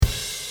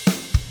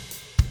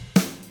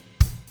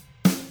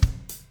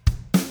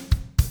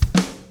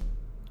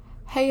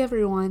Hey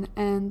everyone,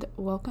 and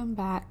welcome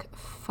back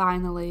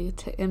finally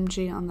to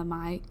MG on the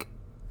mic.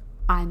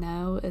 I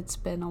know it's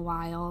been a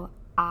while.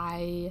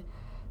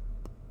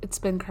 It's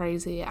been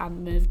crazy. I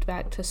moved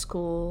back to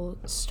school,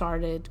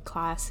 started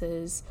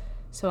classes,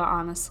 so I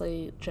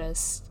honestly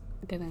just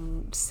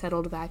getting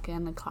settled back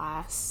into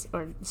class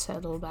or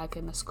settled back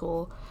into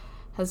school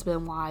has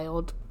been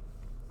wild.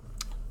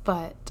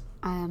 But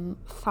I am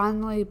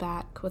finally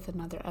back with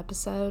another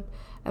episode,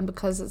 and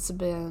because it's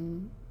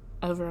been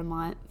over a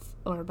month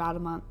or about a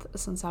month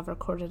since I've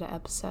recorded an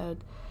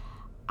episode,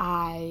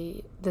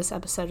 this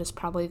episode is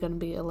probably going to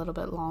be a little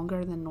bit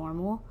longer than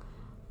normal.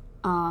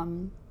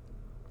 And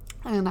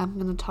I'm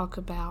going to talk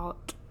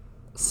about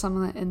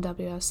some of the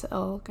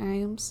NWSL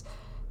games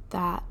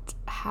that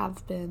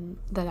have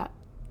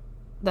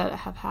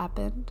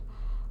happened.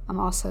 I'm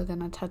also going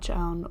to touch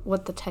on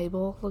what the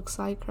table looks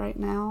like right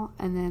now,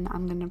 and then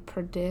I'm going to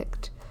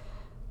predict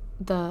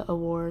the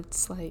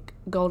awards like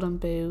Golden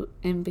Boot,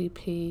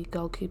 MVP,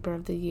 Goalkeeper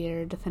of the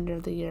Year, Defender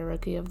of the Year,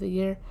 Rookie of the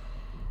Year.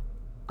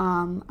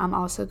 I'm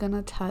also going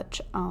to touch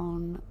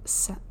on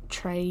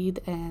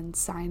trade and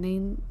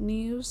signing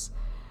news,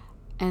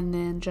 and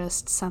then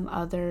just some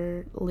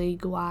other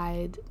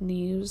league-wide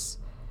news.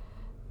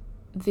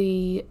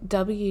 The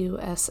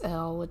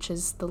WSL, which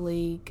is the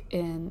league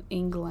in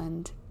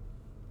England,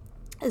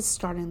 is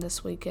starting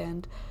this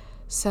weekend,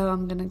 so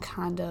I'm going to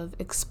kind of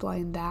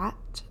explain that.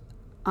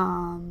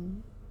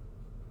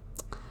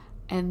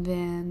 And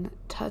then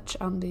touch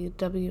on the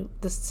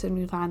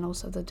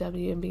semifinals of the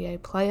WNBA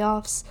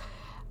Playoffs,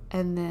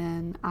 and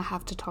then I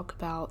have to talk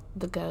about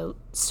the GOAT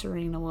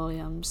Serena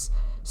Williams,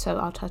 so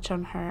I'll touch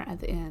on her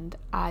at the end.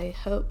 I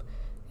hope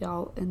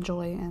y'all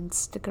enjoy and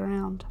stick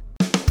around.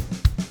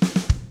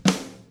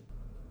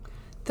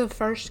 The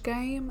first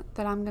game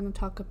that I'm going to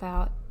talk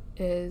about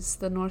is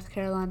the North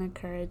Carolina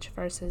Courage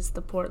versus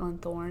the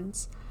Portland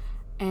Thorns.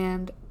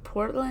 And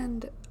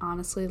Portland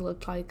honestly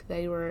looked like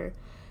they were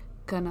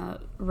gonna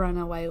run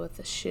away with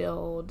the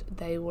Shield.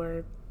 They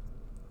were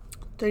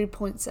 3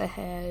 points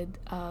ahead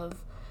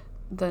of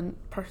the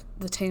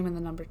team in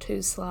the number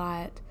 2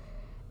 slot.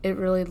 It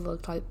really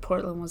looked like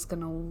Portland was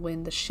gonna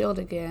win the Shield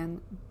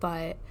again,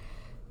 but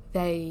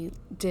they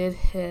did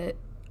hit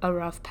a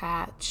rough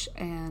patch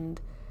and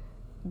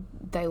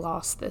they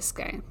lost this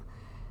game.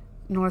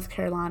 North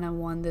Carolina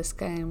won this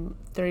game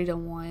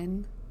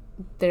 3-1.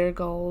 Their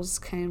goals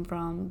came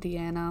from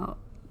Diana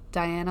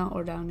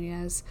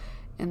Ordonez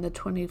in the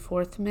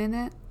 24th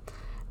minute,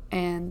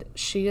 and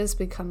she is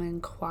becoming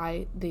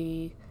quite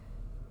the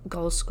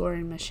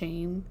goal-scoring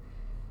machine.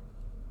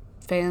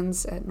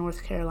 Fans at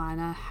North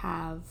Carolina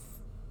have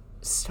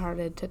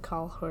started to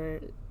call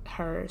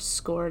her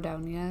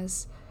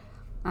Score-Ordonez.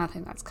 I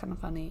think that's kind of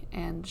funny,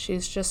 and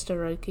she's just a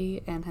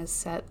rookie and has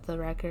set the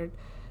record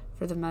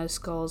for the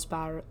most goals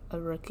by a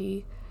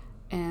rookie.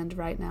 And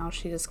right now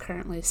she is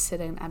currently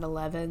sitting at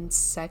 11th,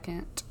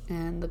 second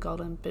in the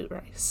Golden Boot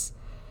race.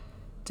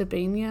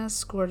 Debinha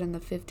scored in the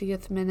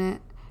 50th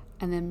minute,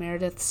 and then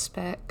Meredith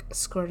Speck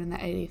scored in the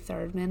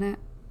 83rd minute.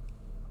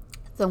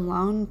 The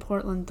lone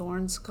Portland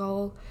Thorns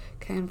goal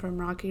came from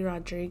Rocky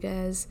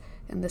Rodriguez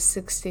in the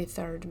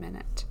 63rd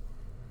minute.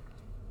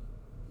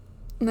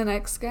 The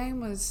next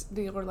game was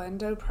the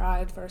Orlando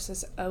Pride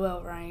versus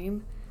OL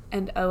Reign,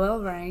 and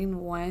OL Reign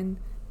won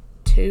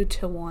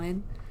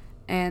 2-1.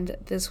 And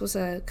this was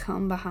a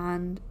come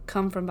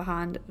from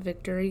behind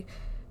victory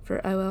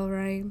for OL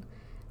Reign.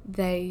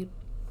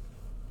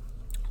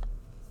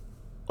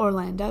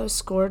 Orlando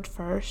scored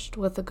first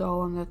with a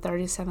goal in the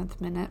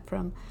 37th minute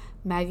from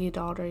Maggie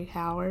Daughtry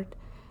Howard,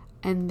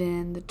 and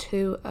then the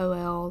 2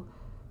 OL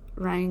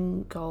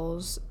Reign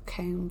goals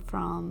came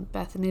from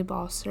Bethany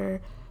Bosser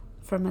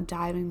from a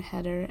diving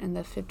header in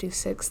the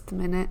 56th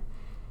minute,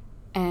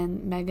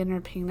 and Megan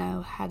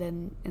Rapinoe had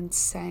an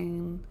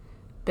insane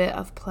bit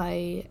of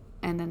play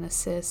and an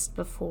assist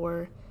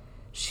before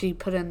she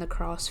put in the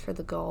cross for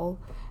the goal.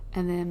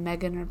 And then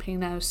Megan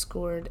Rapinoe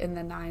scored in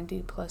the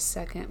 90-plus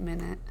second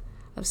minute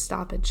of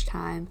stoppage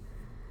time.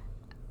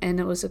 And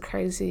it was a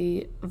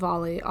crazy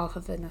volley off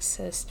of an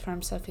assist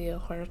from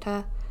Sofia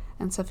Huerta.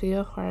 And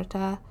Sofia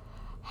Huerta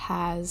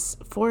has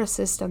 4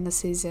 assists on the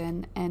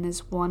season and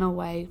is 1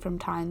 away from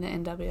tying the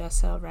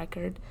NWSL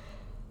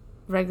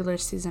regular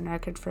season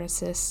record for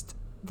assists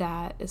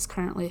that is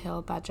currently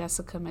held by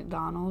Jessica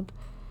McDonald.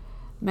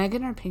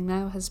 Megan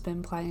Rapinoe has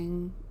been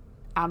playing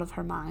out of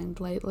her mind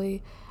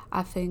lately.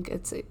 I think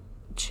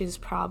she's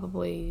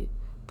probably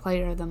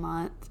player of the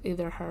month,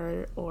 either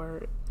her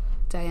or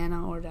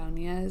Diana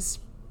Ordonez.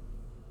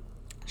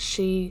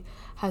 I'm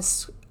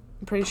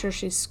pretty sure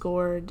she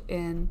scored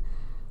in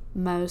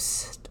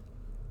most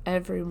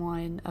every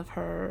one of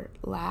her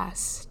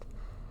last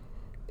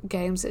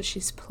games that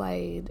she's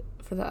played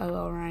for the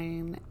OL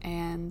Reign,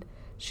 and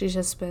she's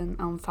just been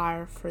on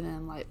fire for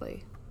them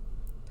lately.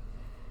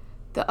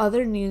 The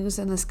other news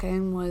in this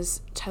game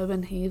was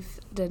Tobin Heath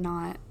did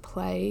not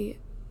play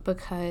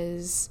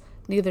because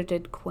neither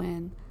did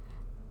Quinn.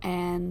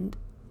 And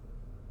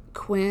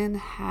Quinn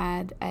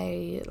had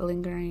a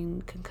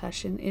lingering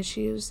concussion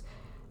issues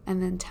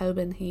and then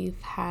Tobin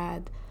Heath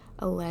had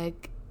a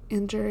leg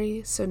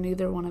injury, so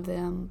neither one of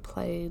them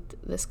played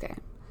this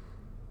game.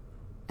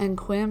 And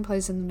Quinn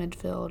plays in the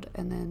midfield,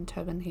 and then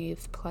Tobin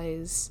Heath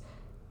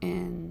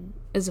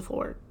is a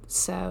forward.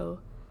 So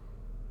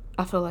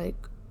I feel like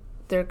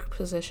their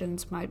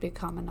positions might be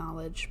common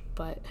knowledge,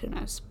 but who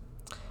knows.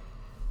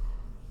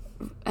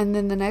 And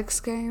then the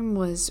next game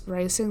was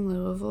Racing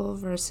Louisville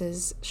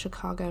versus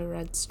Chicago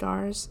Red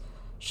Stars.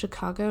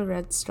 Chicago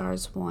Red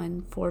Stars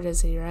won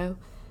 4-0.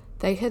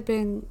 They had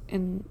been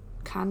in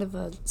kind of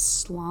a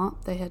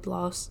slump. They had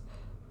lost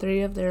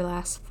 3 of their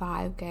last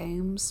 5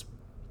 games.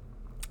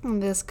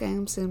 And this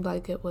game seemed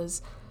like it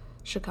was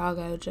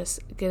Chicago just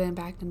getting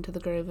back into the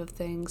groove of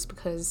things,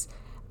 because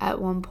at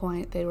one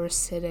point they were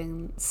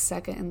sitting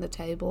second in the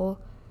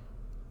table.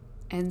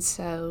 And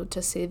so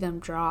to see them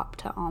drop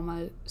to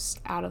almost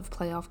out of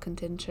playoff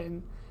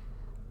contention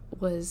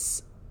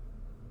was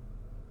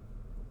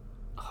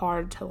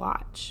hard to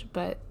watch.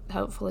 But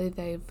hopefully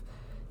they've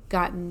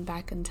gotten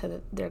back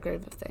into their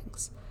groove of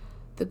things.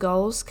 The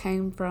goals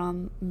came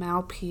from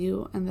Mal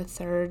Pugh in the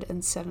 3rd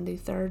and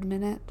 73rd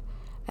minute,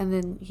 and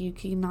then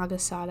Yuki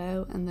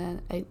Nagasato in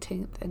the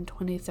 18th and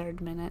 23rd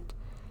minute.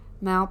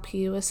 Mal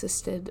Pugh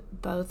assisted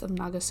both of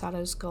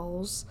Nagasato's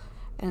goals,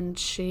 and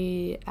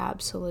she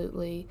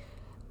absolutely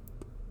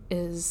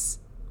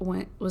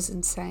was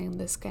insane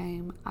this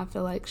game. I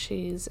feel like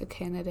she's a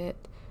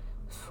candidate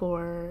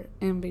for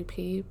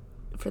MVP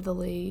for the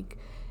league.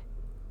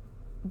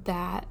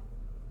 That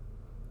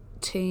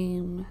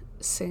team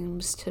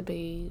seems to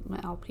be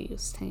Mal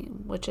Pugh's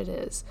team, which it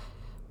is,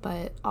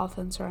 but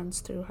offense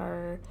runs through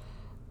her.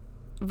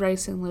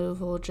 Racing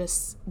Louisville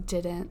just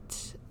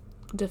didn't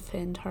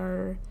defend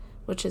her,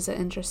 which is an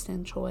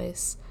interesting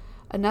choice.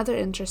 Another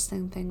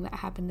interesting thing that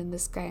happened in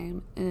this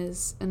game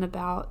is in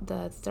about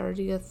the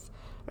 30th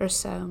or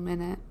so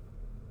minute,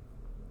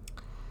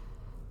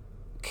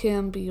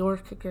 Kim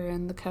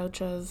Bjorkegren, the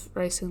coach of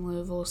Racing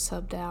Louisville,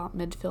 subbed out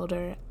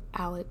midfielder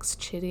Alex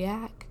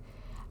Chidiak,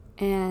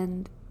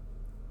 and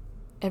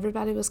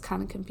everybody was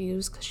kind of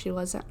confused because she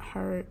wasn't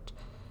hurt.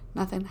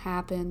 Nothing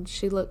happened.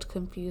 She looked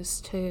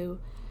confused too,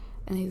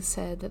 and he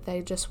said that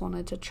they just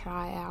wanted to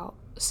try out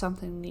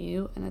something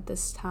new, and at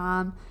this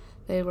time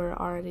they were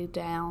already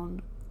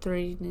down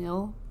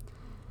 3-0.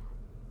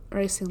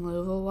 Racing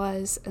Louisville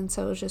was, and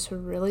so it was just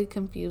really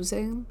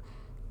confusing.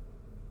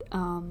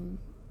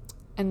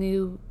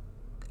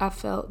 I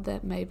felt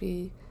that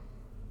maybe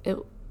it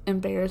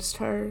embarrassed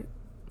her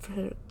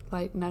for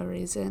no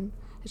reason.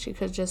 He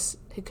could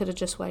have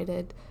just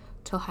waited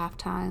till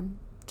halftime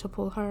to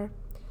pull her.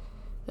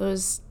 It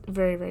was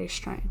very, very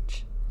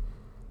strange.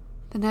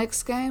 The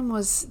next game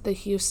was the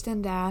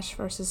Houston Dash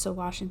versus the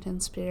Washington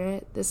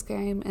Spirit. This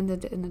game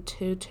ended in a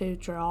 2-2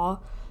 draw.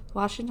 The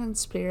Washington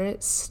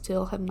Spirit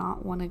still have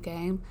not won a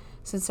game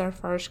since their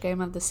first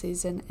game of the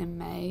season in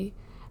May,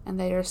 and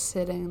they are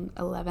sitting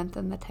 11th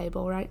in the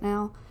table right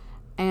now.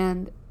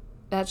 And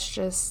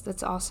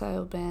that's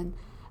also been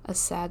a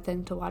sad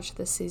thing to watch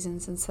this season,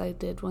 since they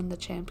did win the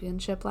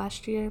championship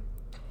last year.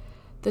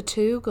 The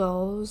 2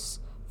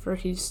 goals for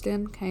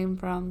Houston came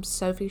from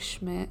Sophie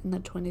Schmidt in the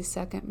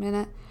 22nd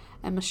minute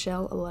and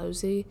Michelle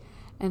Alozzi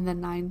in the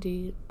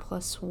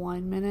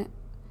 90+1 minute,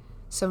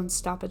 so in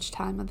stoppage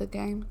time of the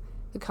game.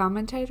 The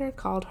commentator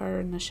called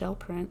her Nichelle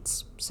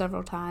Prince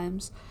several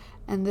times,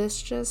 and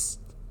this just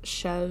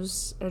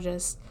shows, or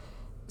just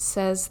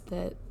says,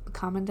 that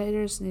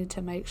commentators need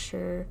to make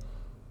sure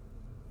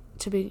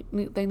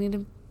they need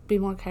to be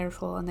more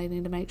careful, and they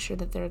need to make sure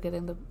that they're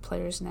getting the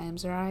players'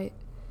 names right.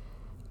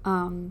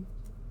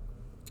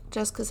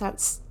 Just because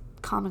that's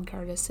common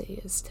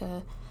courtesy, is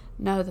to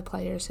know the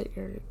players that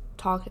you're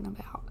talking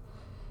about.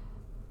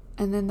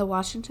 And then the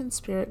Washington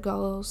Spirit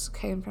goals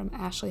came from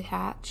Ashley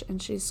Hatch,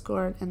 and she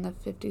scored in the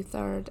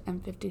 53rd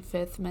and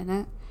 55th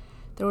minute.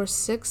 There were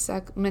 6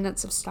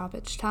 minutes of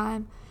stoppage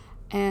time,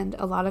 and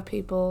a lot of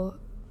people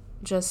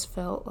just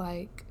felt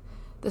like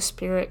the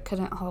Spirit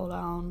couldn't hold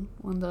on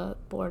when the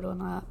board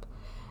went up.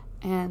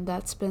 And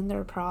that's been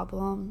their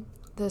problem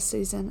this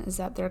season, is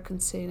that they're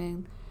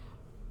conceding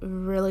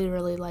really,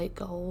 really late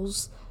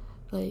goals.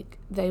 Like,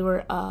 they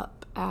were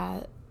up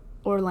at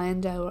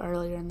Orlando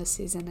earlier in the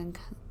season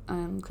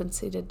and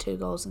conceded 2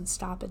 goals in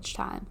stoppage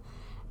time.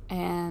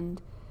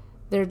 And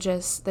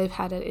they've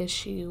had an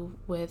issue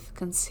with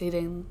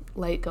conceding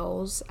late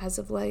goals as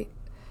of late.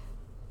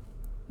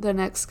 The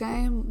next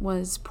game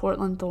was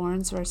Portland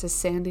Thorns versus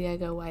San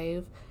Diego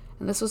Wave.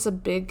 And this was a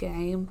big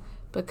game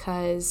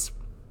because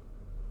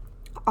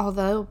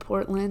although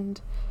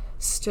Portland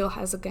still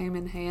has a game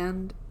in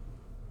hand,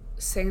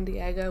 San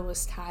Diego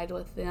was tied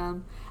with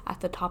them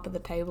at the top of the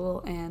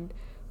table, and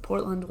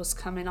Portland was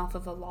coming off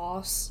of a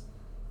loss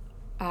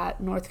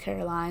at North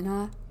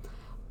Carolina,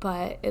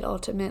 but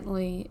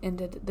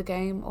the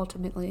game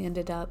ultimately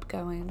ended up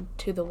going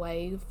to the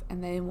Wave,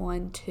 and they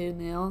won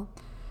 2-0.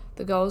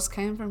 The goals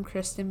came from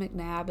Kristen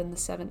McNabb in the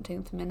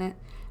 17th minute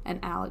and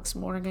Alex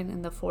Morgan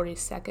in the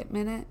 42nd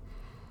minute.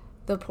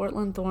 The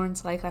Portland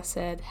Thorns, like I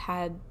said,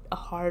 had a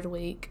hard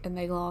week, and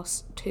they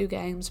lost 2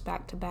 games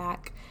back to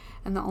back.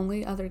 And the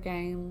only other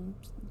game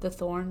the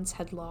Thorns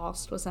had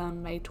lost was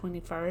on May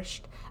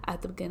 21st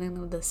at the beginning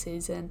of the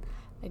season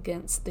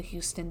against the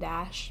Houston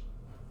Dash.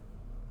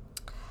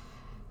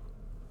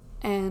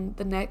 And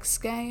the next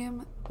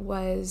game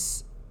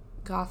was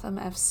Gotham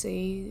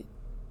FC,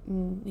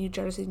 New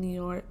Jersey, New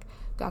York,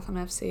 Gotham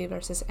FC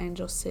versus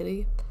Angel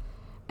City.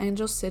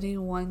 Angel City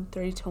won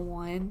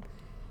 3-1,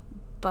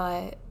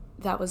 but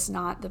that was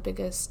not the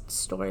biggest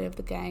story of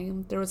the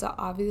game. There was an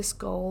obvious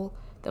goal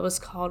that was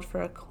called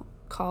for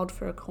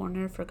a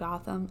corner for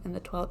Gotham in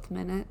the 12th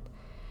minute,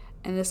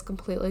 and this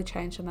completely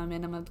changed the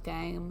momentum of the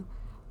game.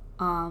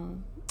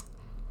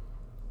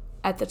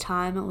 At the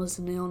time, it was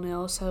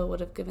 0-0, so it would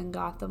have given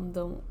Gotham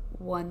the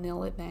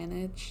 1-0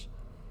 advantage.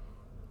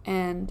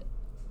 And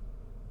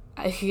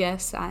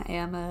yes, I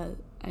am a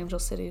Angel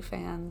City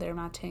fan. They're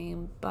my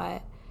team,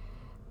 but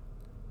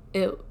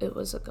it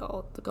was a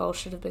goal. The goal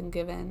should have been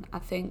given. I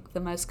think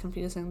the most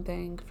confusing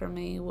thing for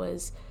me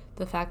was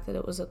the fact that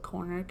it was a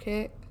corner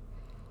kick.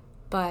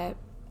 But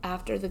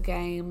after the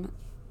game,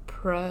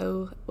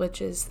 Pro,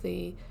 which is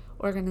the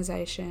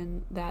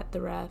organization that the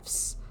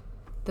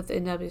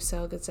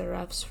NWSL gets their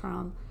refs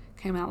from,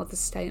 came out with a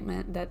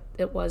statement that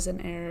it was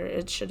an error.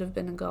 It should have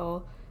been a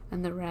goal,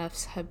 and the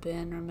refs have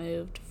been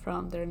removed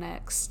from their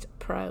next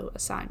pro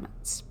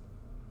assignments.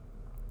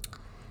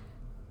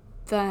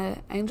 The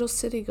Angel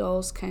City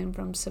goals came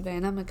from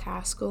Savannah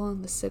McCaskill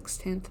in the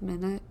 16th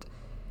minute.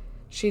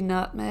 She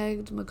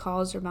nutmegged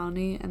McCall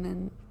Zerboni and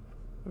then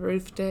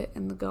roofed it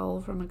in the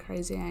goal from a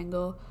crazy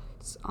angle.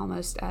 It's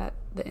almost at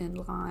the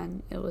end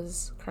line. It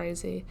was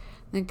crazy.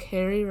 Then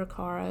Carrie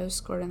Recaro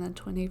scored in the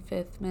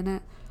 25th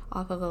minute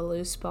off of a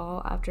loose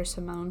ball after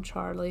Simone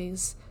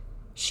Charlie's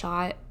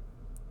shot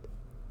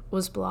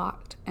was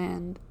blocked.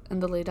 And in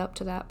the lead up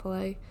to that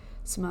play,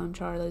 Simone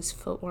Charlie's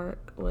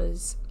footwork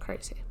was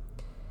crazy.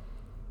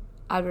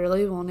 I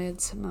really wanted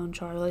Simone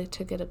Charlie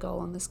to get a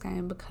goal in this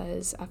game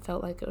because I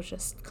felt like it was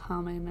just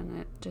coming and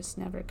it just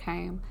never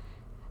came.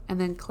 And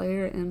then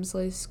Claire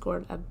Emsley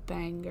scored a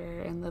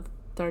banger in the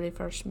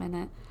 31st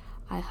minute.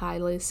 I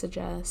highly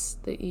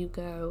suggest that you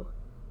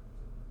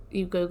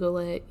Google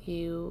it,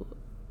 you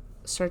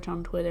search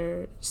on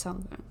Twitter,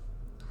 something.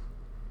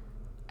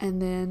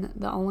 And then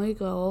the only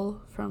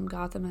goal from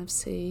Gotham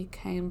FC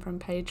came from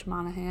Paige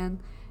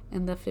Monahan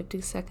in the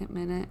 52nd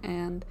minute,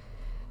 and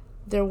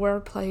there were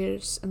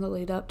players in the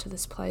lead up to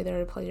this play. There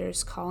were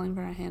players calling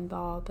for a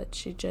handball, but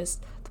the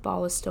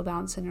ball was still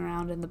bouncing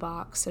around in the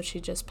box, so she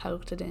just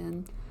poked it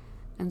in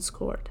and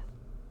scored.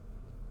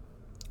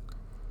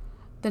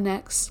 The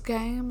next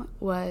game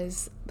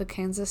was the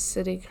Kansas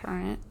City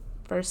Current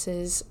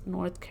versus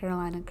North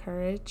Carolina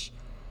Courage.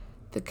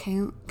 The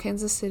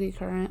Kansas City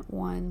Current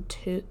won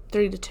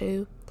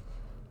 3-2.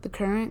 The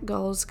Current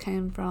goals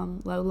came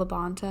from Lola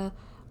Bonta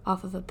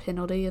off of a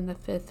penalty in the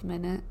 5th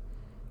minute.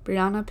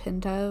 Brianna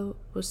Pinto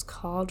was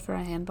called for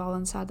a handball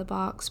inside the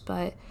box,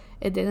 but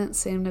it didn't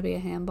seem to be a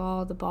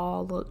handball. The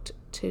ball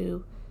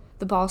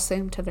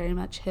seemed to very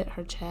much hit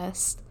her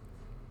chest.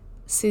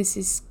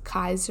 Cece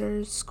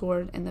Kaiser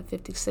scored in the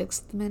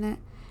 56th minute,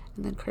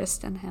 and then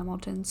Kristen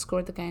Hamilton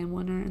scored the game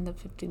winner in the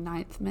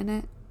 59th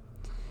minute.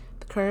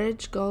 The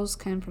Courage goals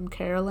came from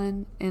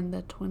Carolyn in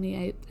the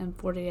 28th and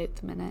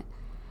 48th minute,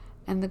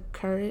 and the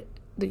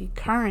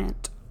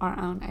Current are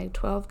on a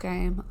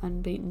 12-game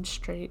unbeaten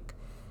streak,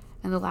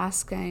 and the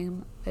last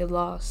game they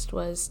lost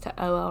was to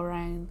OL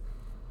Reign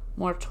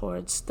more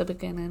towards the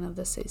beginning of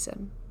the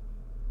season.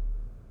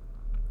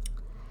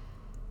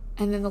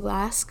 And then the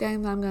last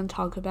game that I'm going to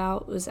talk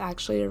about was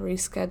actually a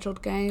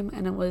rescheduled game,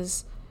 and it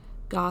was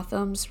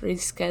Gotham's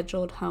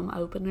rescheduled home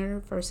opener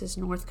versus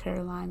North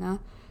Carolina.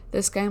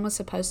 This game was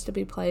supposed to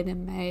be played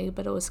in May,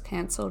 but it was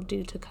canceled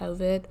due to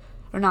COVID.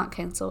 Or not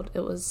canceled,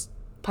 it was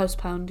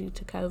postponed due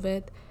to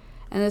COVID.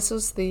 And this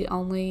was the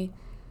only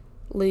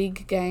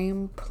league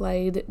game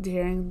played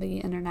during the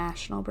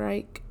international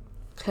break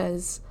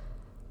because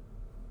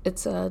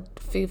it's a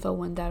FIFA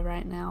window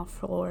right now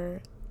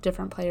for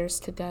different players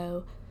to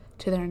go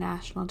to their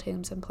national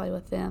teams and play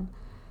with them.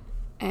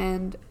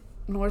 And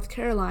North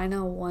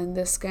Carolina won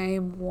this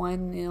game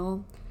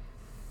 1-0.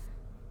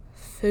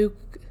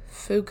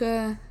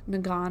 Fuka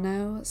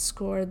Nagano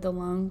scored the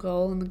lone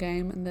goal in the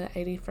game in the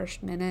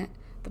 81st minute.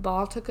 The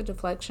ball took a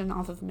deflection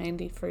off of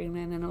Mandy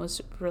Freeman, and it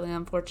was really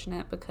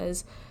unfortunate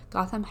because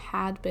Gotham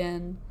had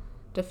been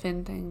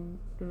defending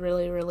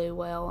really, really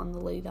well in the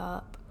lead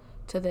up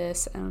to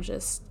this, and it was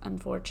just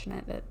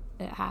unfortunate that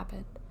it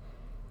happened.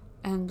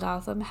 And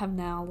Gotham have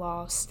now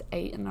lost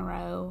 8 in a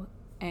row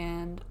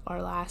and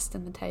are last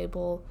in the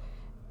table,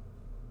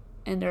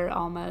 and are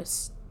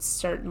almost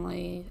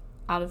certainly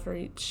out of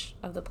reach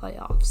of the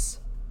playoffs.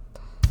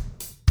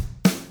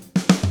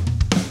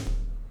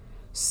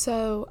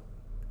 So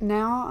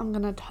now I'm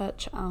going to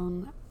touch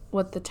on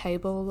what the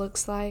table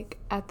looks like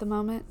at the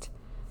moment.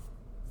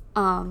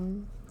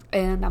 And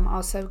I'm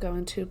also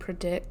going to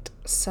predict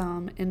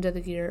some end of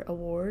the year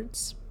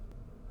awards.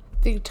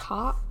 The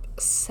top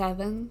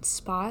 7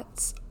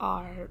 spots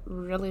are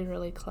really,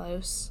 really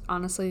close.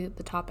 Honestly,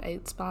 the top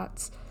 8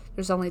 spots,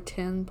 there's only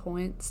 10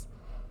 points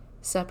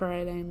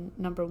separating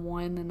number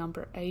 1 and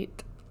number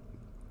 8.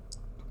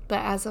 But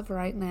as of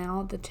right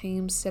now, the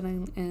teams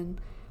sitting in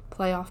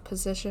playoff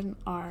position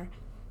are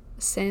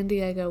San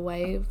Diego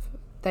Wave.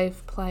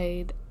 They've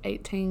played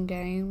 18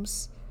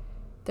 games.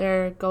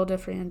 Their goal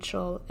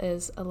differential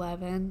is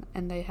 11,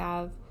 and they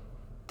have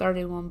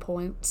 31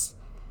 points.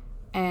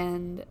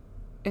 And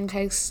in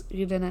case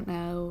you didn't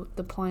know,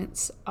 the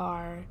points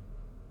are,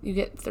 you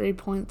get 3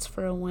 points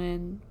for a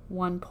win,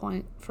 1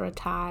 point for a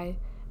tie,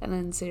 and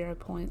then 0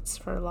 points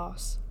for a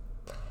loss.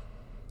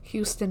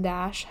 Houston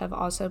Dash have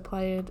also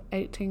played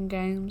 18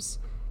 games.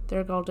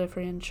 Their goal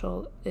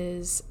differential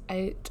is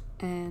 8,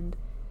 and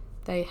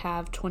they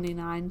have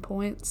 29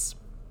 points.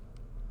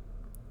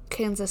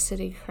 Kansas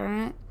City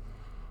Current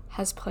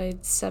has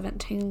played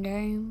 17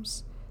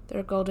 games.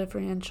 Their goal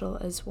differential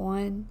is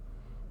 1,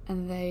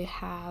 and they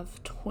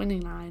have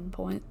 29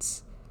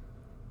 points.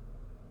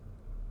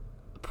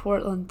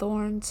 Portland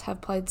Thorns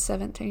have played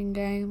 17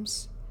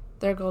 games.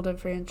 Their goal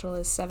differential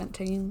is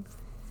 17,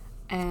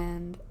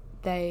 and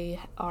they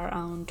are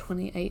on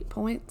 28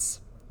 points.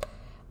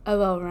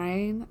 OL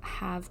Reign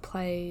have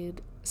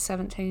played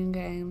 17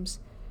 games.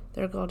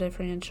 Their goal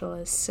differential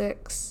is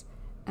 6,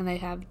 and they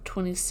have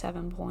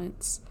 27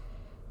 points.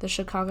 The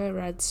Chicago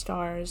Red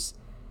Stars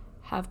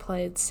have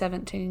played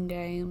 17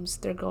 games.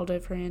 Their goal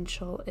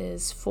differential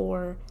is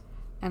 4,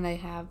 and they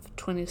have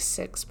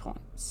 26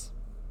 points.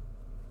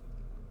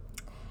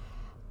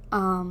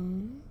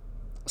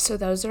 So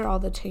those are all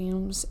the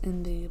teams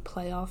in the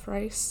playoff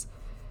race.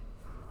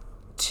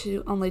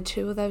 Only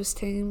 2 of those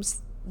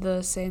teams,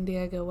 the San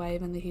Diego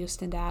Wave and the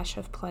Houston Dash,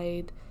 have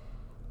played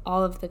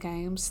all of the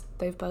games.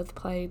 They've both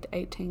played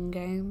 18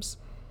 games.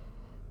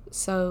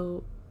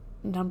 So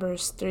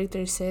numbers 3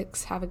 through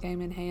 6 have a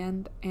game in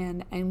hand,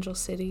 and Angel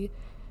City,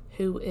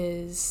 who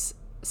is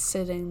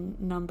sitting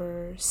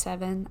number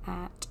 7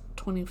 at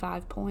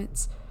 25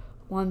 points,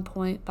 1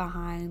 point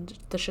behind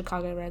the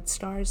Chicago Red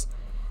Stars,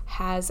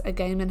 has a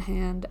game in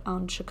hand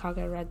on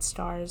Chicago Red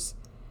Stars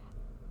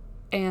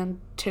and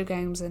 2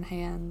 games in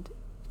hand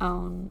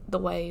on the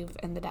Wave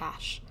and the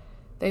Dash.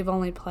 They've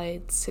only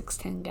played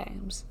 16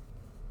 games.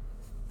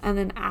 And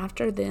then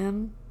after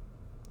them,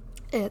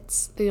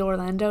 it's the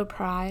Orlando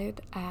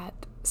Pride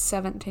at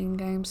 17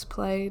 games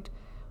played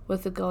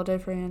with a goal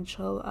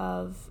differential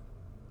of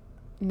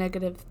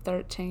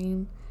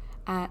 -13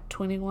 at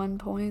 21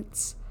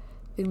 points.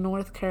 The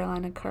North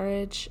Carolina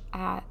Courage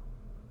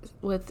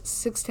with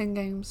 16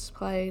 games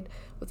played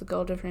with a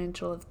goal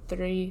differential of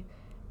 3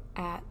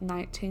 at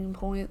 19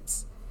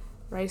 points.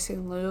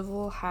 Racing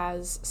Louisville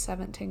has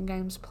 17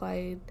 games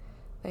played.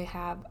 They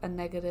have a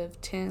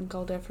 -10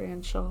 goal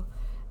differential,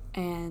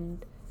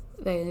 and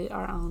they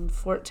are on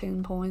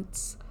 14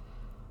 points.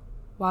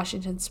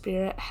 Washington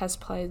Spirit has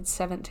played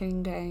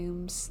 17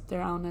 games.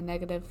 They're on a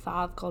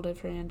 -5 goal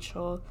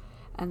differential,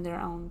 and they're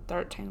on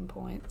 13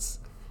 points.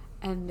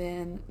 And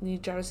then New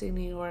Jersey,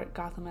 New York,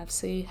 Gotham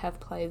FC have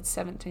played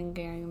 17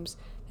 games.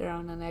 They're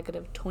on a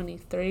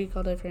 -23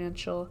 goal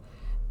differential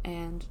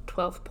and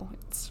 12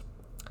 points.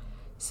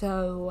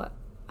 So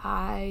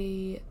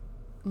my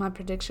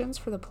predictions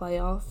for the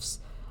playoffs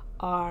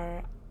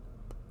are,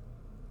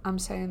 I'm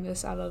saying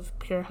this out of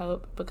pure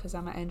hope because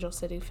I'm an Angel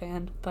City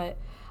fan, but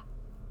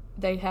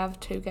they have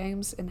 2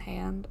 games in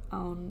hand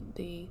on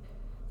the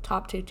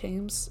top 2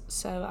 teams,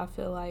 so I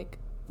feel like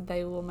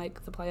they will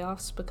make the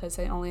playoffs because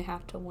they only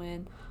have to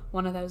win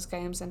one of those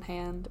games in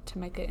hand to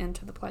make it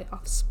into the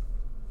playoffs.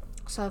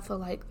 So I feel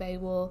like they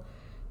will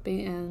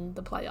be in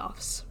the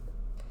playoffs.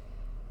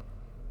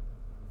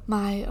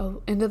 My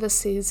end of the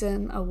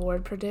season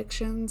award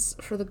predictions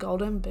for the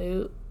Golden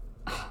Boot,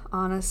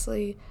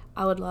 honestly,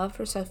 I would love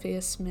for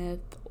Sophia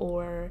Smith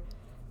or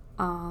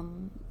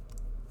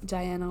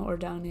Diana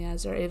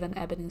Ordonez or even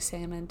Ebony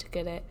Salmon to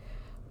get it,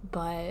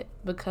 but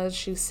because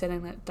she's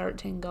sitting at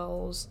 13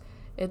 goals,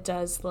 it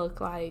does look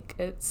like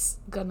it's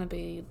going to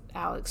be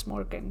Alex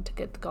Morgan to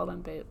get the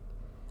Golden Boot.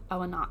 I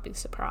would not be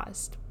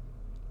surprised.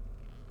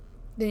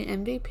 The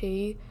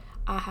MVP,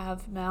 I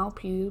have Mal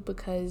Pugh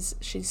because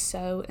she's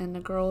so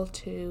integral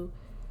to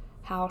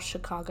how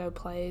Chicago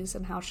plays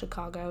and how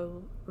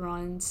Chicago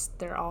runs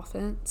their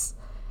offense.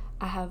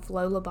 I have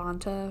Lola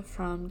Bonta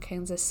from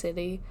Kansas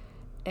City,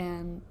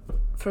 and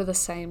for the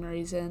same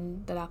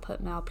reason that I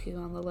put Mal Pugh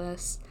on the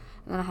list.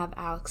 And then I have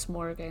Alex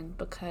Morgan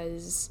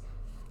because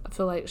I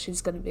feel like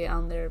she's going to be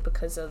on there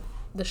because of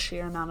the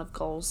sheer amount of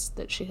goals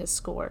that she has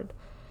scored.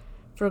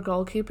 For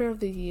Goalkeeper of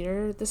the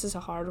Year, this is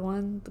a hard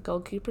one. The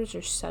goalkeepers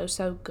are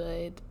so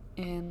good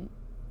in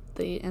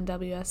the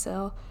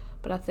NWSL,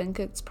 but I think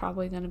it's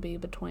probably going to be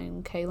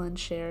between Kaylin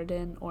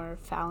Sheridan or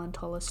Fallon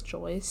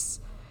Tullis-Joyce.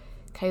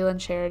 Kaylin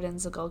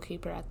Sheridan's a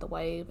goalkeeper at the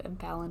Wave, and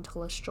Fallon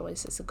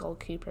Tullis-Joyce is a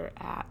goalkeeper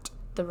at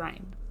the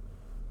Reign.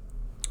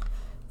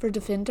 For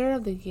Defender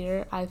of the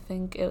Year, I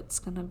think it's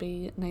going to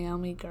be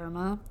Naomi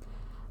Girma.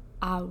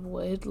 I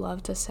would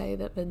love to say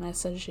that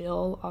Vanessa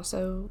Gilles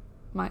also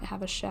might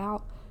have a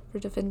shout for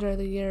Defender of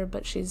the Year,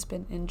 but she's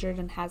been injured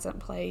and hasn't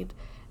played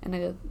in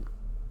a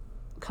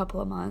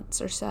couple of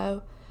months or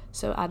so.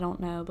 So I don't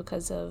know,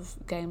 because of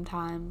game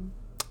time,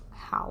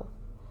 how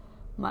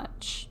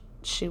much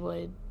she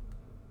would,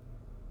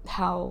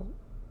 how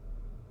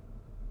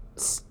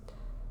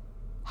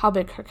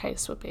big her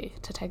case would be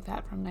to take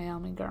that from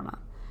Naomi Girma.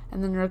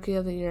 And then Rookie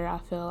of the Year, I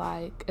feel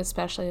like,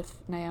 especially if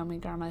Naomi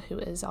Girma, who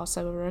is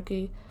also a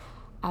rookie,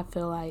 I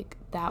feel like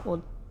that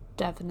will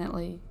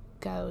definitely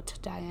go to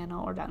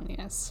Diana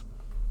Ordonez.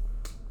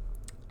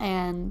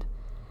 And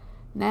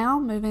now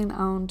moving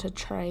on to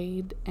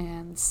trade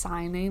and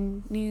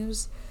signing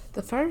news.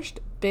 The first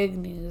big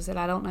news that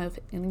I don't know if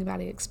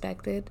anybody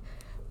expected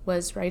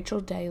was Rachel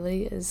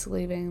Daly is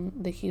leaving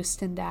the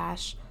Houston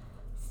Dash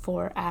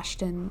for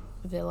Ashton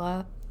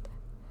Villa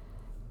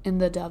in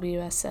the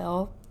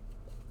WSL.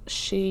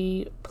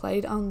 She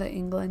played on the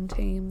England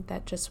team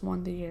that just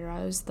won the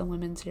Euros, the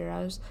Women's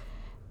Euros,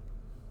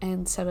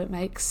 and so it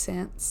makes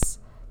sense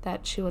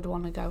that she would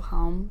want to go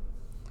home.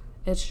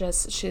 It's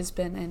just she's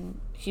been in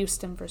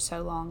Houston for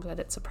so long that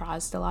it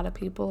surprised a lot of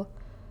people.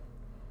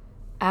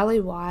 Allie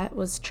White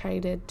was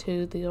traded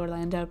to the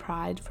Orlando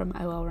Pride from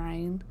OL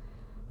Reign.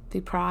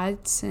 The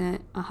Pride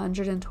sent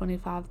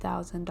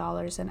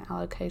 $125,000 in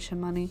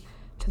allocation money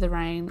to the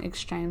Reign in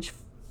exchange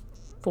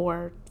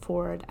for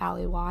forward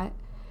Allie White.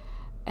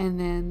 And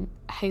then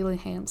Haley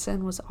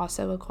Hansen was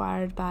also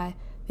acquired by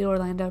the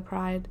Orlando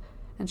Pride,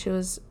 and she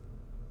was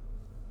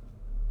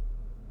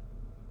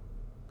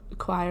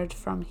acquired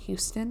from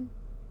Houston.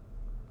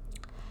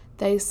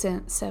 They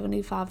sent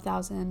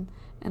 $75,000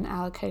 in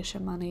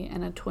allocation money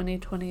and a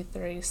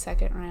 2023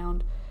 second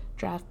round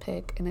draft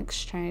pick in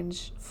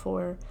exchange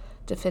for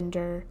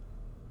defender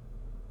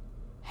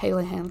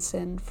Haley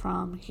Hansen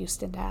from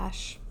Houston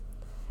Dash.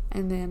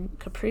 And then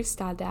Caprice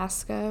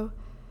Didasco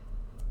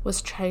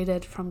was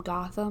traded from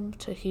Gotham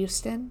to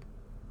Houston.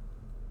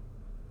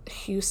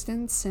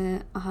 Houston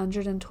sent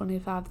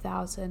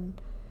 $125,000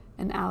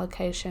 in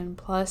allocation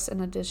plus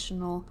an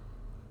additional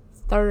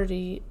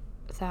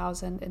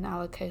 $30,000 in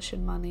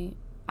allocation money.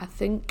 I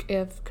think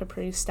if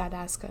Caprice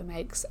Didasco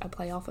makes a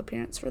playoff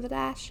appearance for the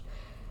Dash,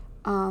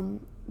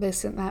 they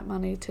sent that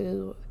money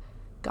to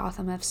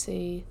Gotham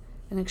FC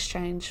in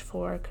exchange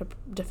for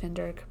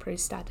defender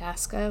Caprice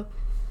Didasco.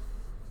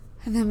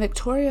 And then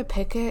Victoria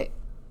Pickett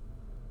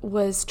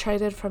was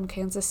traded from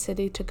Kansas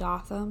City to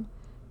Gotham.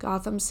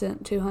 Gotham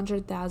sent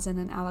 $200,000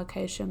 in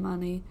allocation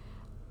money,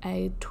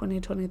 a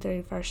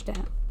 2023 first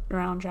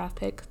round draft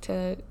pick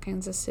to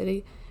Kansas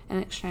City in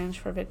exchange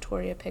for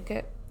Victoria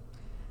Pickett.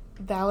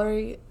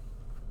 Valerie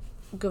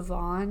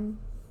Galvin,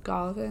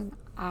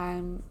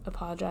 I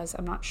apologize,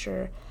 I'm not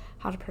sure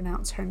how to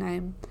pronounce her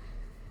name,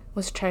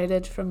 was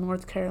traded from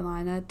North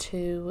Carolina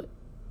to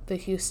the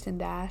Houston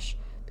Dash.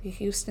 The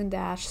Houston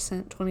Dash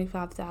sent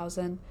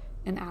 $25,000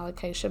 in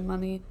allocation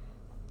money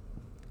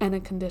and a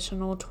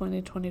conditional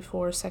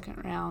 2024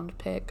 second round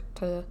pick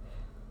to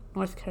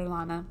North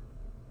Carolina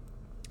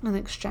in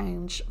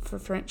exchange for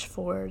French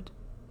forward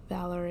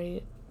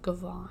Valerie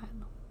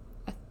Galvin.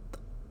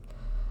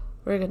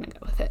 We're going to go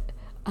with it.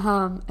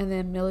 And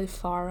then Millie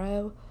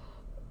Farrow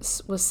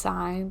was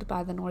signed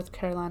by the North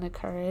Carolina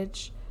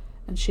Courage,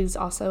 and she's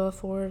also a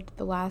forward.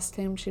 The last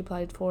team she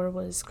played for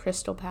was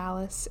Crystal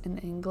Palace in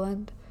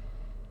England,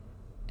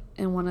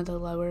 in one of the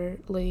lower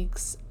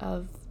leagues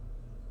of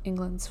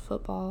England's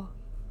football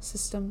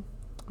system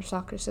or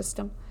soccer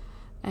system.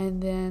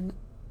 And then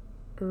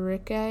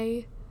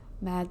Rikke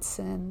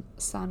Madsen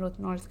signed with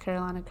North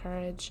Carolina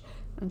Courage,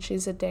 and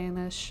she's a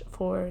Danish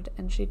forward,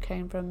 and she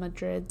came from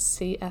Madrid's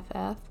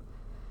CFF.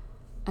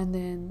 And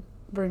then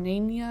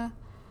Berninha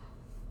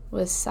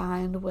was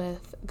signed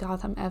with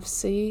Gotham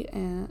FC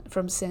and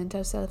from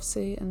Santos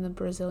FC in the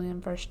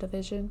Brazilian First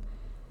Division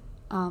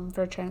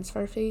for a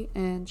transfer fee,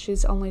 and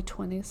she's only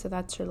 20, so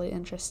that's really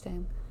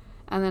interesting.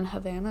 And then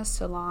Havana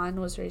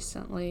Solon was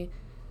recently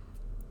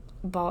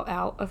bought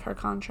out of her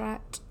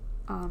contract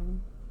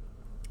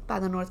by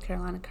the North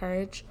Carolina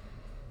Courage,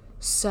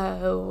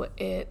 so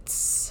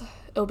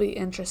it'll be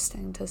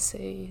interesting to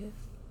see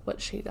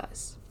what she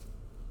does.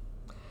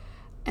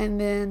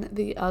 And then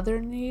the other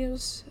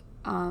news,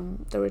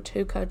 there were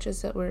 2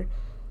 coaches that were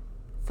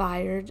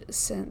fired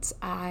since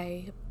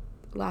I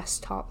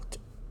last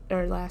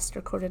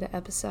recorded an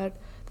episode.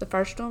 The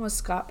first one was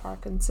Scott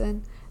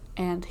Parkinson,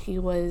 and he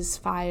was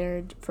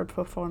fired for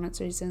performance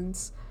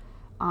reasons.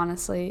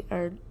 Honestly,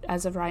 or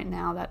as of right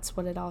now, that's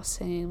what it all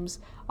seems.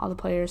 All the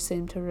players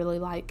seem to really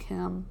like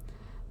him,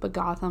 but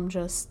Gotham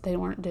they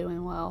weren't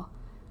doing well.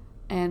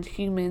 And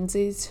Hugh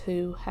Menzies,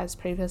 who has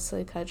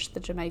previously coached the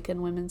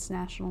Jamaican women's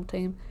national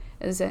team,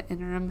 is an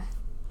interim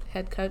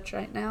head coach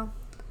right now.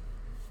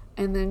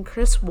 And then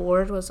Chris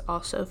Ward was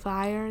also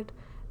fired.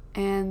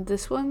 And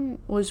this one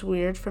was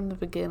weird from the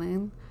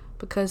beginning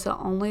because the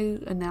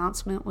only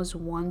announcement was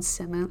one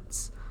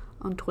sentence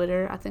on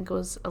Twitter. I think it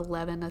was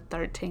 11 to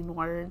 13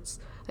 words.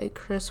 Like,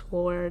 Chris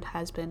Ward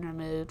has been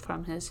removed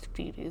from his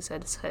duties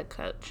as head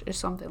coach or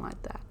something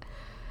like that.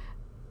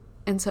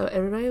 And so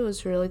everybody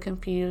was really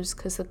confused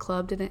because the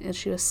club didn't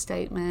issue a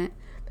statement.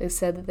 They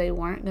said that they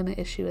weren't going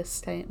to issue a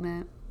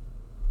statement.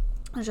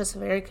 It was just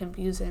very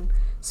confusing,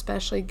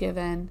 especially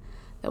given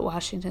that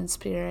Washington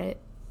Spirit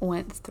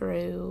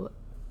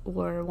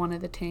were one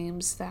of the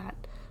teams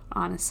that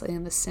honestly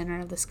in the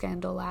center of the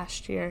scandal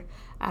last year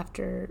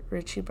after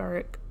Richie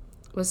Burke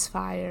was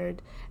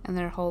fired and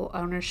their whole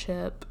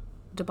ownership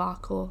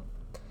debacle.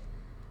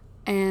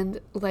 And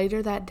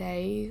later that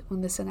day,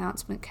 when this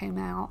announcement came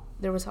out,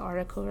 there was an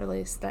article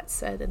released that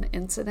said an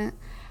incident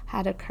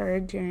had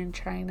occurred during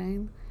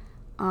training,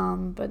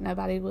 but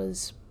nobody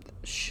was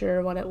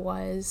sure what it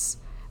was.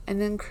 And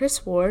then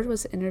Chris Ward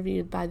was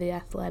interviewed by The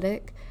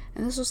Athletic,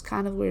 and this was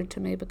kind of weird to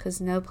me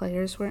because no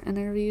players were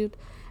interviewed,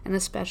 and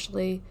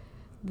especially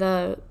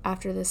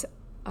after this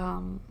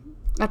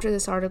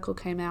article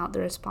came out, the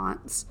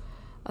response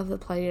of the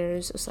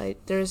players was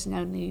like, there's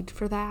no need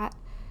for that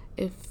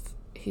if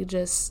he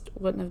just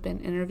wouldn't have been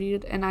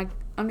interviewed. And I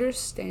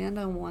understand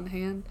on one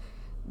hand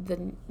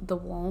the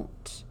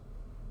won't,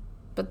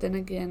 but then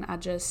again, I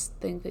just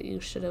think that you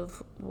should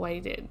have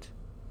waited.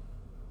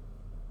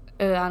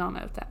 I don't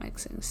know if that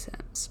makes any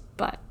sense.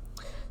 But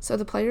so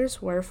the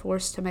players were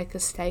forced to make a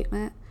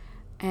statement,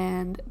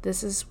 and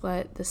this is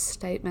what the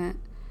statement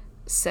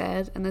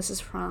said, and this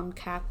is from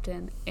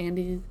captain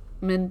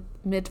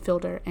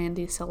midfielder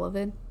Andy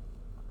Sullivan.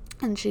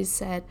 And she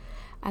said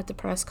at the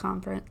press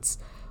conference,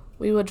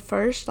 "We would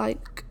first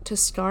like to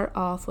start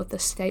off with a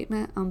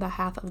statement on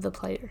behalf of the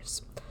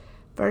players.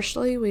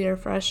 Firstly, we are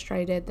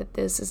frustrated that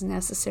this is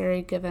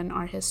necessary given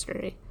our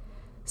history.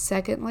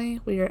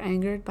 Secondly, we are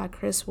angered by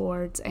Chris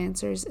Ward's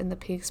answers in the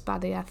piece by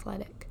The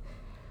Athletic.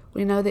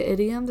 We know the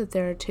idiom that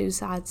there are two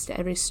sides to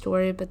every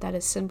story, but that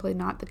is simply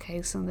not the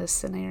case in this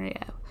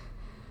scenario.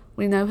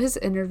 We know his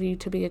interview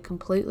to be a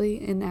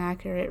completely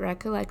inaccurate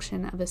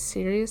recollection of a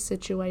serious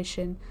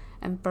situation,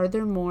 and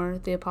furthermore,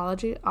 the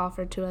apology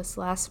offered to us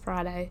last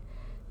Friday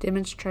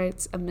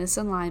demonstrates a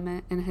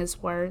misalignment in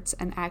his words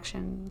and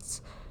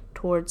actions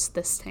towards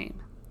this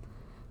team.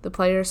 The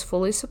players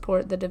fully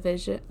support the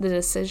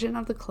decision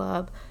of the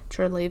club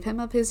to relieve him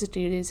of his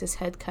duties as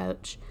head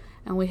coach,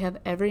 and we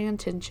have every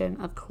intention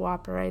of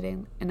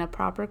cooperating in a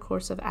proper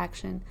course of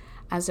action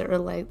as it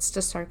relates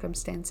to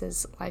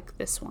circumstances like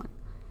this one.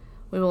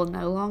 We will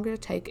no longer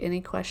take any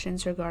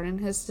questions regarding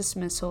his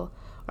dismissal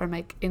or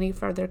make any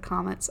further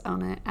comments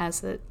on it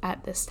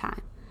at this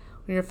time.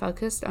 We are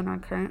focused on our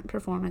current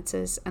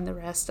performances and the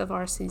rest of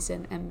our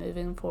season and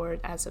moving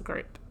forward as a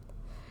group."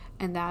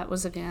 And that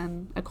was,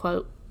 again, a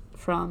quote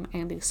from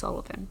Andy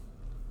Sullivan.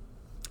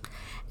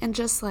 And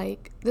just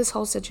like this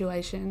whole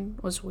situation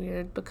was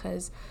weird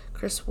because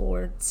Chris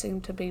Ward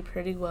seemed to be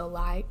pretty well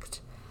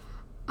liked,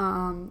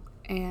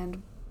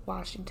 and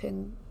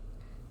Washington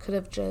could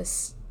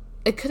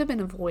have been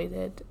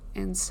avoided,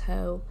 and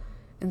so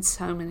in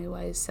so many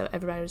ways, so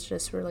everybody was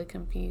just really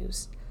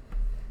confused.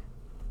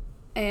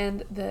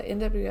 And the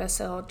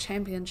NWSL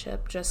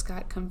championship just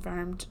got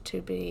confirmed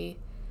to be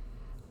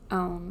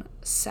on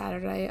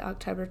Saturday,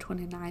 October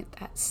 29th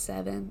at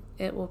 7.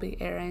 It will be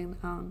airing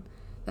on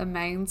the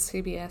main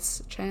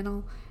CBS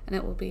channel, and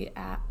it will be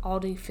at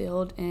Aldi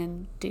Field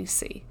in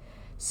DC.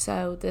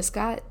 So this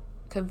got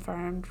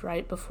confirmed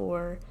right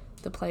before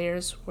the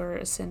players were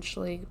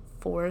essentially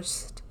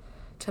forced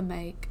to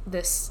make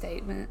this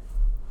statement.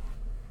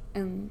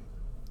 And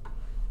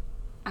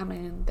I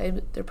mean,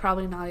 they're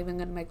probably not even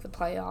going to make the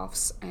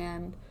playoffs,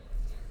 and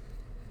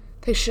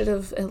they should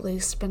have at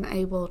least been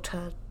able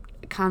to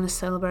kind of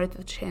celebrate that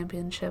the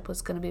championship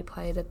was going to be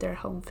played at their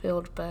home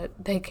field, but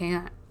they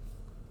can't.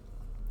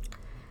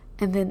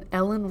 And then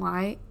Ellen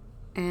White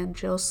and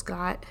Jill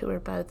Scott, who are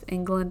both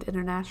England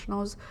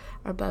internationals,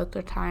 are both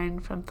retiring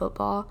from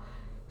football.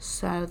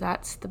 So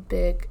that's the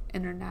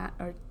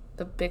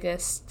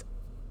biggest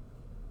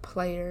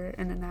player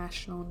in the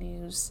national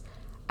news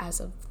as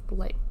of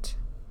late.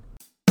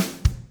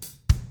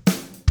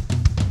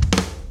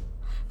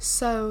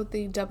 So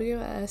the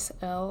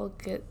WSL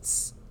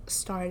gets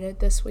started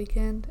this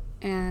weekend,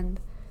 and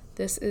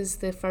this is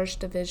the first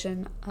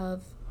division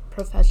of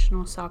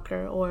professional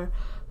soccer or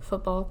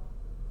football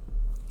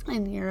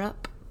in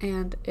Europe,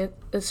 and it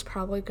is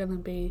probably going to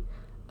be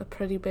a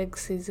pretty big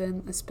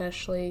season,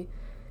 especially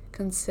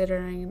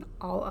considering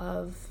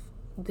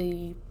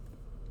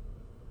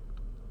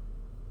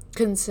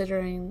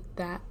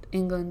that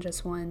England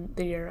just won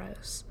the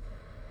Euros.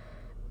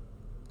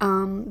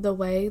 The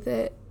way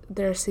that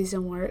their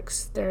season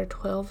works, there are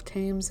 12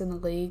 teams in the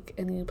league,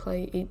 and you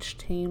play each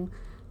team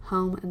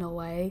home and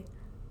away,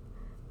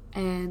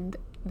 and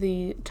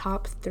the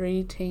top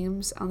 3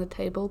 teams on the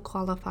table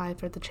qualify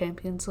for the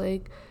Champions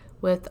League,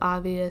 with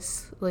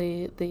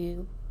obviously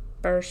the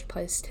first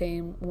place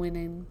team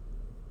winning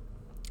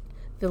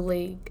the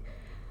league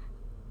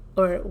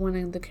or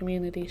winning the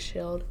Community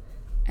Shield,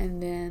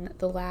 and then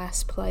the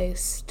last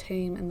place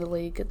team in the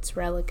league gets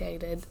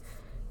relegated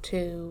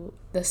to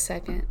the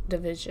second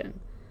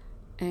division,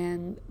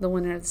 and the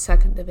winner of the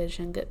second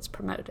division gets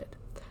promoted.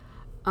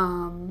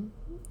 But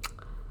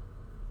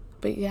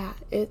yeah,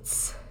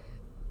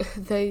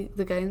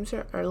 the games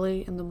are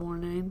early in the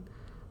morning,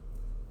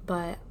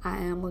 but I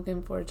am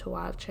looking forward to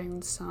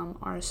watching some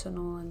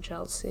Arsenal and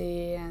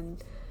Chelsea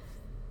and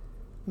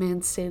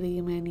Man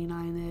City, Man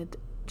United,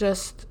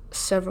 just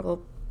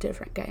several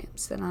different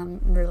games that I'm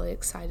really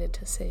excited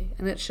to see,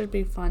 and it should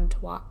be fun to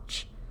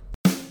watch.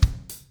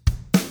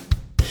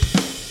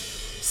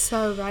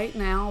 So right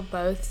now,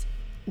 both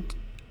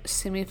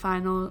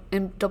WNBA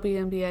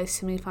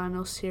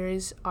semifinal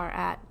series are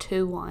at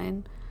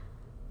 2-1.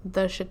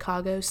 The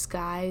Chicago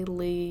Sky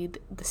lead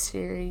the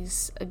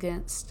series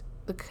against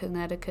the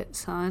Connecticut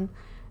Sun,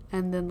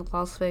 and then the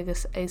Las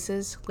Vegas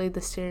Aces lead the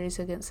series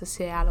against the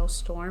Seattle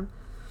Storm.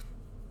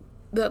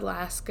 The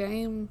last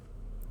game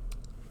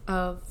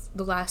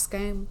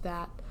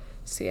that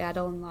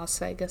Seattle and Las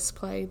Vegas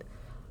played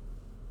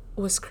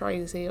was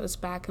crazy. It was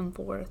back and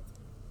forth,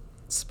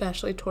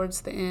 especially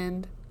towards the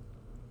end.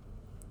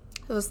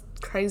 It was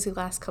crazy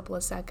last couple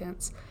of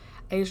seconds.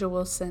 Asia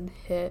Wilson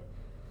hit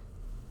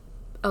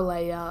a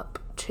layup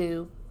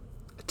to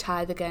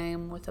tie the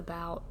game with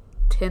about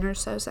 10 or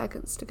so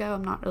seconds to go.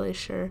 I'm not really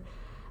sure.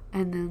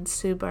 And then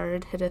Sue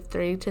Bird hit a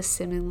three to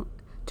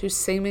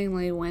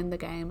seemingly win the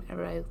game.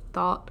 Everybody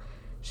thought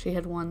she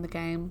had won the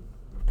game.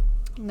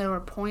 There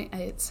were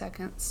 0.8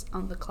 seconds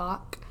on the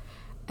clock.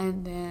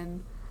 And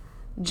then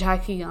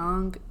Jackie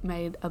Young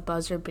made a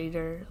buzzer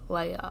beater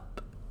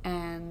layup,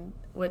 and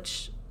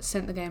which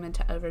sent the game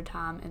into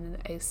overtime, and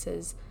the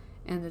Aces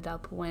ended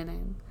up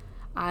winning.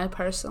 I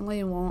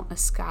personally want a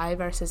Sky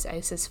versus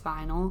Aces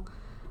final.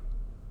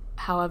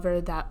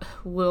 However, that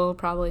will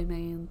probably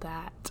mean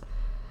that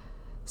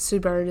Sue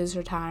Bird is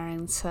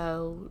retiring,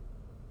 so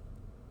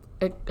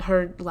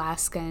her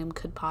last game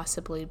could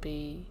possibly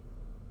be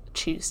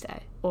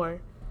Tuesday,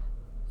 or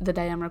the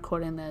day I'm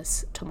recording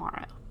this,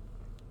 tomorrow.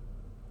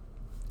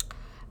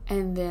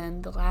 And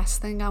then the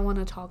last thing I want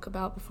to talk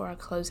about before I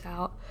close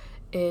out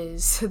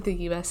is the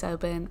U.S.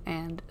 Open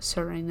and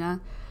Serena.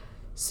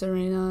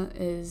 Serena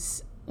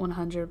is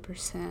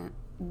 100%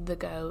 the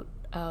GOAT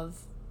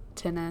of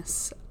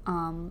tennis,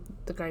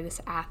 the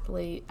greatest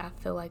athlete I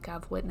feel like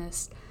I've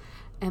witnessed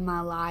in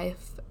my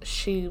life.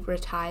 She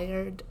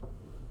retired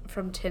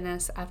from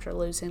tennis after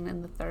losing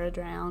in the third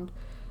round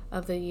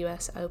of the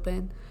U.S.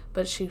 Open,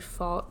 but she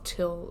fought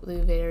till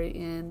the very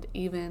end.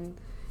 Even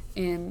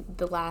in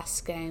the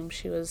last game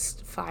she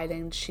was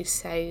fighting, she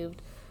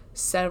saved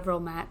several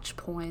match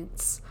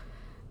points.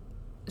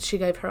 She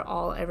gave her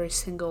all every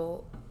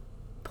single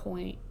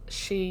point.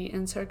 She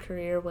ends her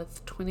career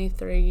with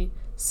 23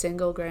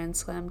 single Grand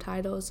Slam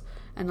titles,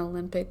 an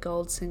Olympic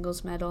gold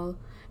singles medal,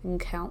 and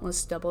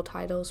countless double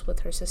titles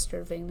with her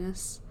sister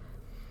Venus.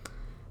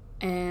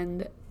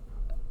 And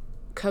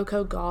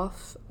Coco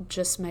Gauff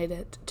just made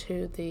it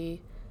to the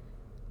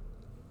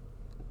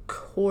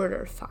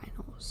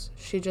quarterfinals.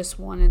 She just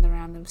won in the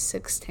round of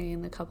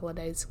 16 a couple of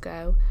days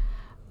ago.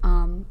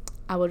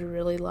 I would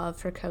really love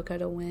for Coco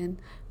to win.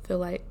 I feel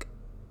like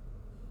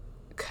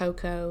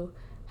Coco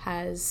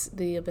has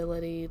the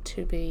ability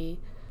to be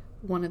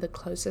one of the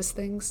closest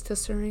things to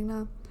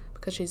Serena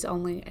because she's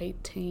only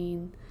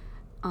 18.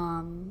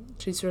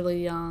 She's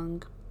really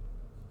young.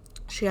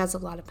 She has a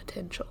lot of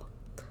potential.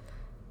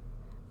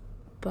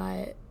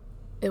 But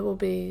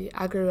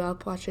I grew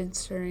up watching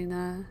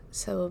Serena,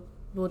 so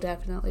it will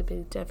definitely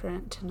be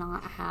different to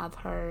not have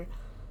her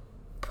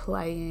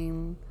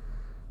playing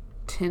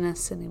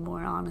tennis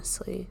anymore,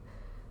 honestly.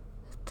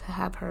 To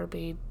have her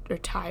be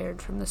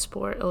retired from the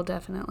sport, it'll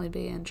definitely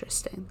be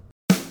interesting.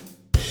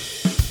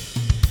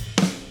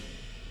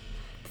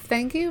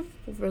 Thank you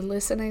for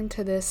listening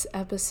to this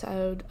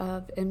episode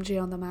of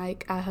MG on the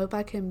Mic. I hope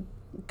I can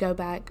go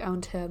back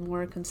onto a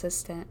more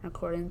consistent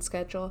recording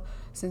schedule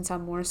since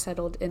I'm more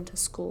settled into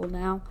school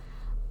now.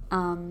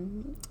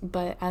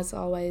 But as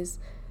always,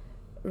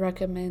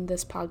 recommend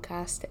this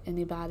podcast to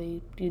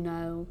anybody you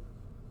know.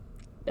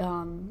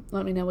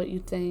 Let me know what you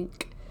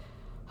think.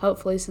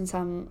 Hopefully, since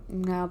I'm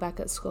now back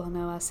at school, I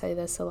know I say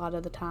this a lot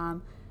of the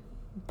time,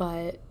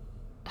 but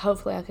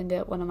hopefully I can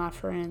get one of my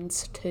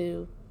friends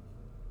to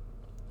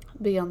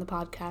be on the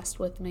podcast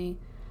with me.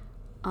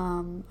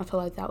 I feel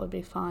like that would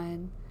be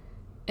fun.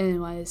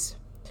 Anyways,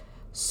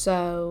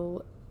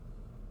 so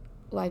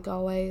like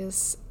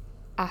always,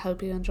 I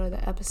hope you enjoy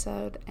the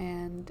episode,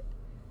 and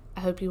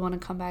I hope you want to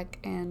come back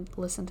and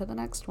listen to the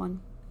next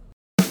one.